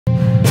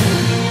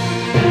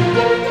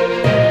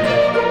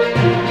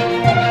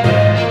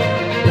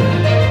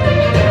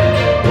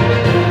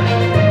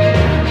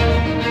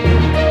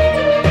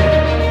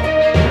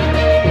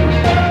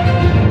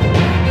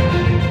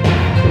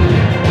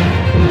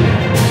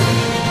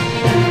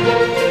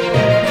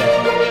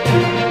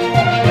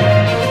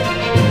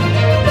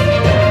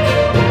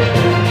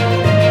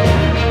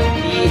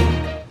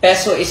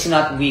peso is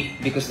not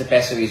weak because the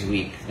peso is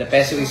weak. The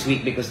peso is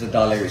weak because the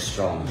dollar is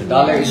strong. The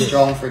dollar is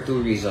strong for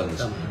two reasons.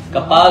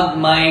 Kapag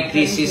may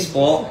crisis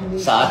po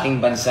sa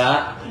ating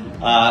bansa,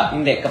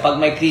 kapag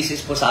may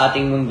crisis po sa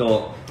ating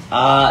mundo,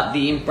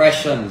 the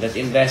impression that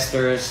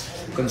investors,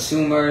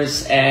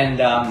 consumers,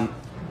 and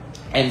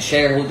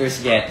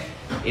shareholders get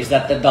is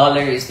that the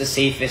dollar is the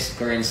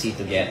safest currency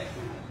to get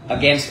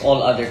against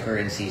all other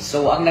currencies.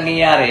 So, ang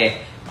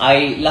nangyayari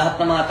ay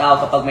lahat ng mga tao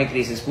kapag may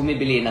crisis,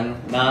 bumibili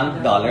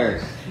ng dollar.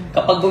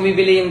 Kapag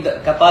binibili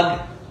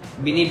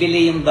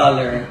yung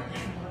dollar,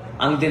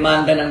 ang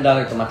demanda ng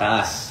dollar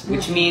tumataas.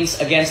 Which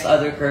means, against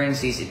other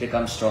currencies, it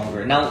becomes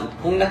stronger. Now,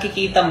 kung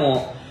nakikita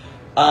mo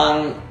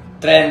ang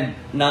trend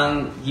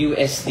ng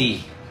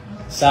USD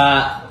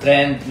sa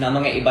trend ng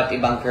mga iba't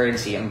ibang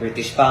currency, ang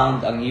British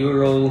Pound, ang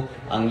Euro,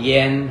 ang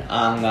Yen,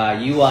 ang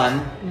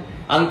Yuan,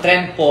 ang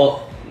trend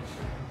po,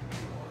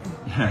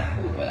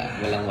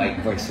 walang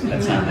whiteboard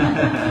sulat sana.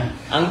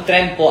 Ang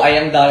trend po ay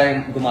ang dollar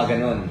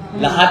gumaganon.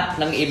 Lahat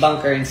ng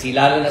ibang currency,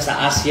 lalo na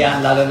sa Asia,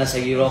 lalo na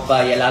sa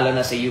Europa, lalo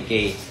na sa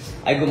UK,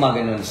 ay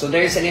gumaganon. So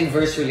there is an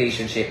inverse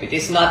relationship. It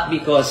is not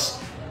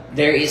because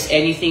there is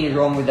anything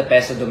wrong with the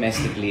peso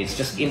domestically. It's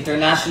just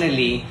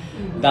internationally,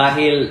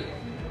 dahil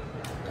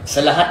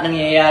sa lahat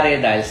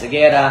nangyayari, dahil sa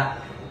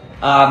gera,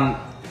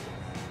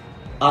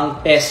 ang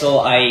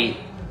peso ay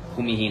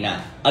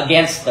humihina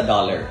against the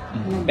dollar.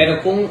 Pero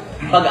kung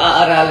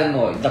pag-aaralan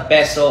mo, the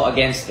peso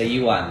against the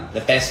yuan, the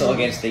peso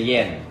against the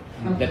yen,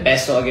 the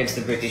peso against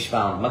the British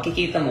pound,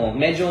 makikita mo,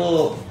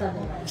 medyo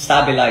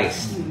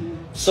stabilized.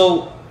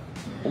 So,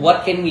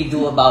 what can we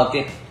do about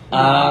it?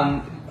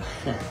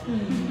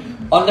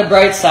 On the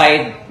bright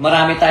side,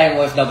 marami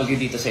tayong OFW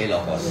dito sa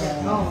Ilocos.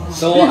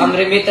 So, ang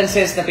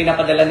remittances na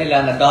pinapadala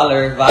nila na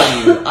dollar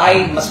value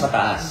ay mas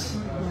mataas.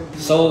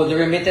 So, the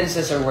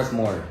remittances are worth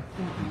more.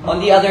 On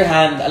the other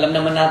hand, alam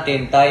naman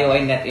natin, tayo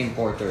ay net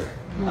importer.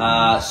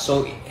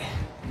 So,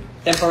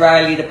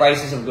 temporarily, the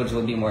prices of goods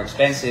will be more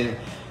expensive.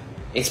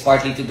 It's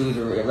partly to do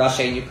with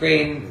Russia and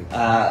Ukraine.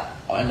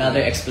 Another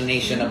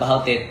explanation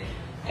about it,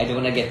 I don't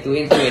want to get too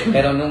into it,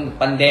 pero nung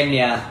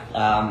pandemya,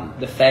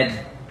 the Fed,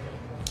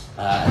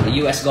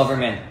 the US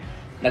government,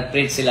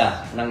 nag-print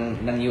sila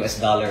ng US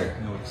dollar.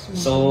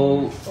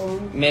 So,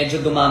 medyo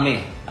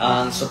dumami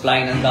ang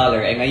supply ng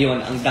dollar.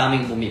 Ngayon, ang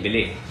daming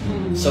bumibili.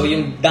 So,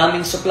 yung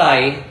daming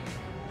supply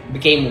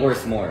became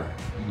worth more,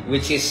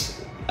 which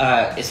is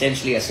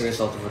essentially as a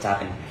result of what's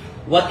happening.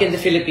 What can the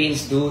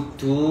Philippines do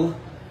to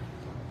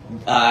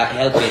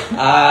help it?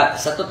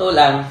 Sa totoo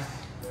lang,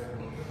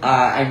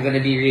 I'm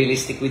gonna be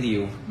realistic with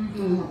you.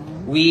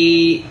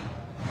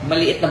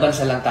 Maliit na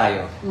bansa lang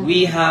tayo.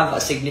 We have a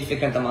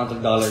significant amount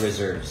of dollar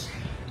reserves.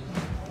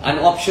 An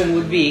option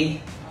would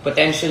be,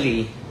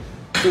 potentially,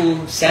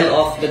 to sell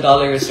off the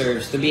dollar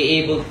reserves to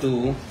be able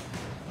to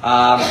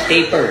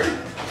taper.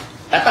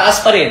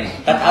 Tataas pa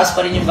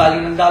rin yung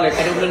value ng dollar,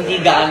 pero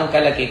hindi gaano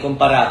kalaki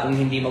kumpara kung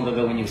hindi mo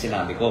gagawin yung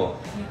sinabi ko,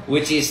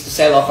 which is to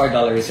sell off our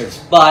dollar reserves.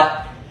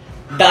 But,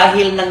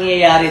 dahil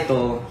nangyayari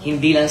to,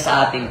 hindi lang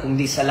sa atin,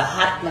 kundi sa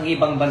lahat ng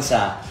ibang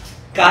bansa,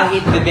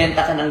 kahit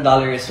bebenta ka ng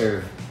dollar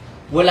reserve,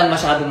 walang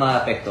masyadong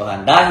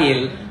maapektuhan.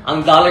 Dahil,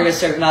 ang dollar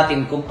reserve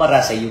natin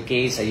kumpara sa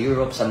UK, sa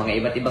Europe, sa mga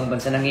iba't ibang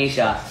bansa ng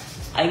Asia,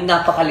 ay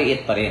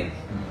napakaliit pa rin.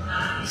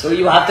 So,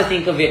 you have to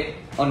think of it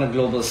on a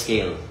global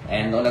scale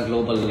and on a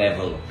global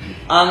level.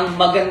 Ang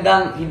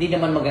magandang, hindi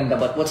naman maganda,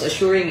 but what's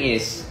assuring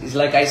is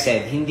like I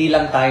said, hindi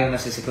lang tayo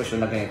nasa sitwasyon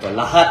na ganito.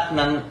 Lahat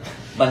ng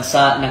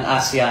bansa ng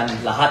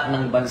ASEAN, lahat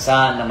ng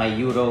bansa na may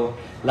euro,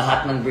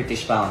 lahat ng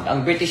British pound.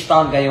 Ang British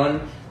pound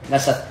ngayon,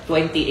 nasa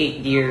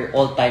 28-year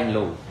all-time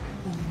low.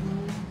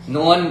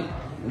 Noon,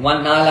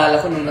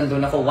 naalala ko nung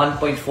nandun ako,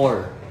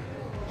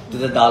 1.4 to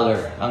the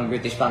dollar ang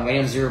British pound.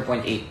 Ngayon,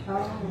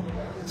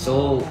 0.8.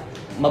 So,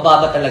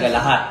 mababa talaga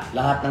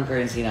lahat ng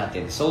currency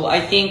natin. So,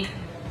 I think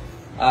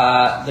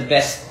the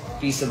best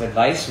piece of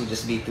advice would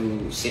just be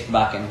to sit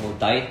back and hold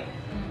tight.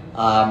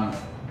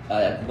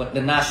 What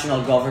the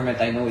national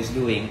government I know is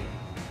doing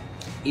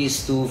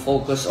is to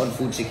focus on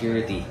food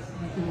security.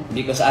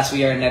 Because as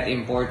we are a net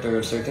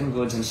importer of certain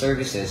goods and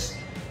services,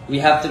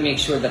 we have to make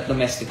sure that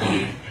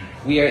domestically,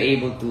 we are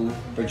able to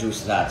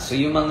produce that. So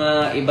yung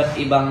mga iba't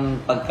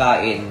ibang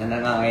pagkain na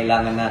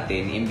nangangailangan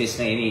natin,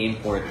 imbes na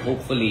ini-import,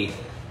 hopefully,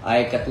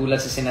 ay katulad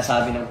sa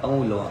sinasabi ng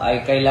Pangulo,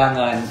 ay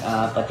kailangan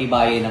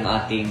patibayin ng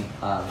ating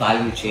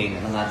value chain,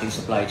 ng ating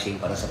supply chain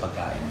para sa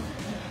pagkain.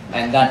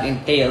 And that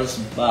entails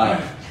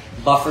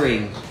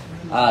buffering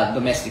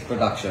domestic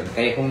production.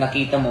 Kaya kung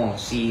nakita mo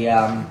si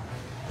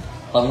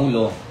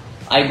Pangulo,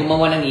 ay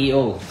gumawa ng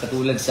EO,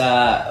 katulad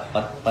sa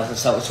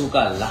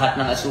asukal. Lahat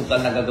ng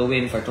asukal na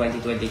gagawin for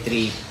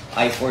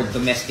 2023 ay for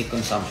domestic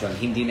consumption,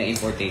 hindi na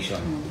importation.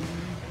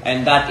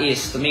 And that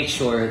is to make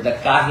sure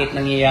that kahit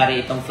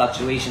nangyayari itong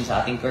fluctuation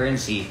sa ating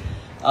currency,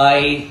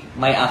 ay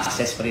may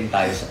access pa rin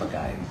tayo sa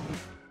pagkain.